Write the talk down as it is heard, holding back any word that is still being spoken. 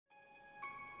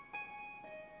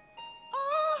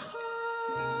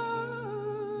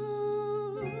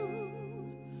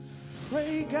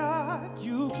Pray God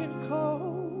you can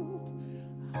cope.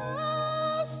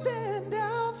 I'll stand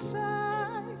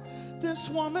outside this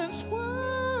woman's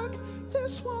work,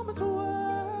 this woman's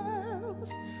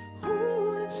world.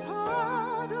 Ooh, it's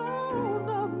hard on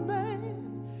a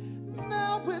man.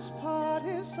 Now his part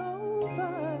is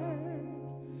over.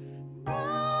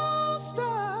 Now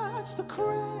starts the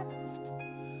craft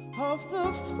of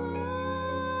the Father.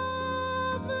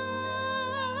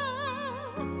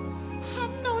 I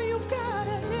know you've got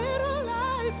a little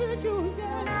life in you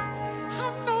yet.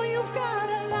 I know you've got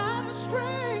a lot of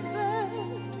strength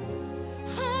left.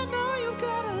 I know you've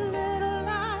got a little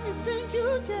life in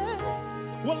you yet.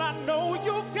 Well, I know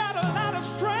you've got a lot of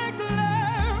strength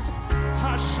left.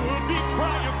 I should be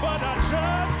crying, but I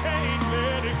just can't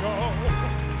let it go.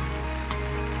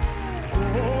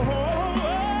 Oh,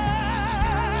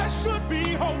 I should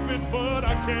be hoping, but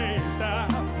I can't stop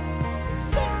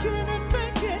thinking and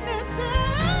thinking and thinking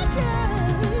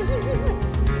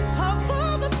of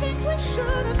all the things we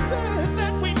should have said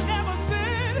that we never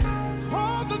said,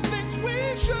 all the things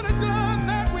we should have done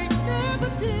that we never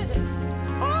did,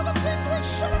 all the things we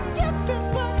should have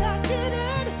given but I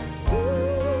didn't.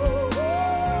 Ooh,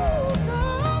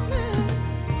 darling,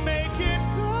 make it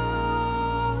go.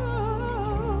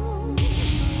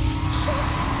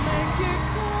 Just make it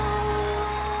go.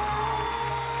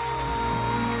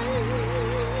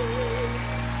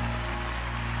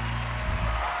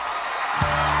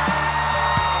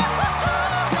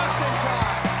 Just in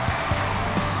time.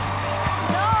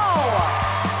 No!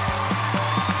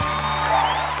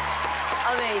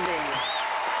 Amazing.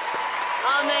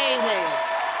 Amazing.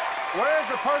 Where's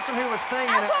the person who was singing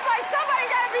That's it? what somebody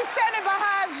gotta be standing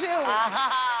behind you.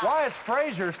 Why is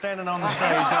Frazier standing on the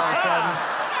stage all of a sudden?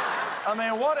 I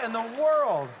mean, what in the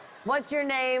world? What's your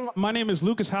name? My name is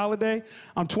Lucas Holliday.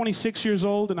 I'm 26 years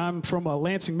old and I'm from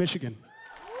Lansing, Michigan.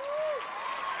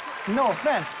 No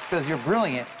offense, because you're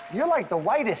brilliant. You're like the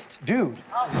whitest dude.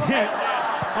 Yeah.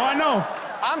 Oh, I know.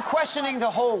 I'm questioning the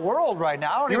whole world right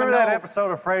now. I don't You even remember know. that episode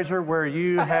of Frasier where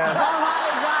you had... Oh my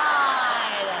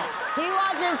God! He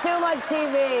watches too much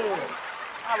TV.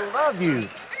 I love you.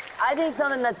 I think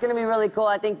something that's gonna be really cool,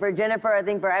 I think for Jennifer, I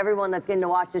think for everyone that's getting to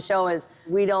watch the show is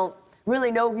we don't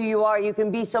really know who you are. You can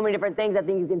be so many different things. I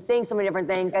think you can sing so many different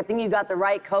things. I think you got the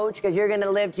right coach because you're gonna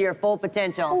live to your full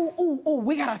potential. Ooh, ooh, ooh,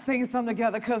 we gotta sing something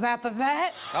together, because after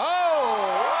that,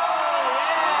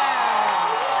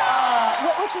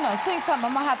 what you know, sing something.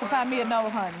 I'm gonna have to find me a note,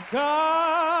 honey.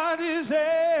 God is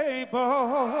able.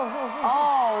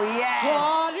 Oh, yes.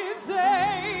 God is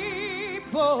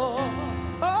able.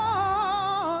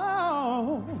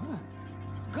 Oh,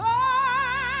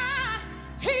 God,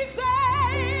 He's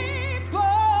able.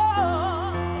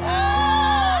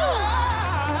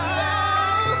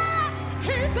 Yes,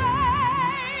 He's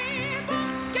able.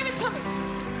 Give it to me.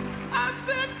 I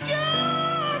said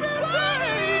God is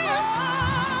able.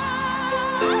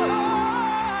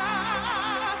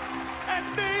 And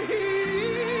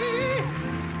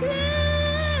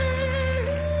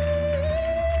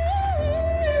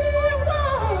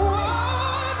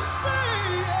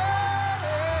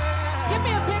Give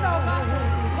me a big old gospel.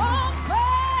 On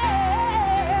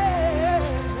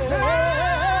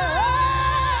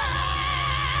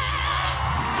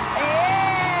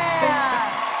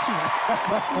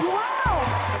Yeah.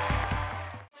 Wow.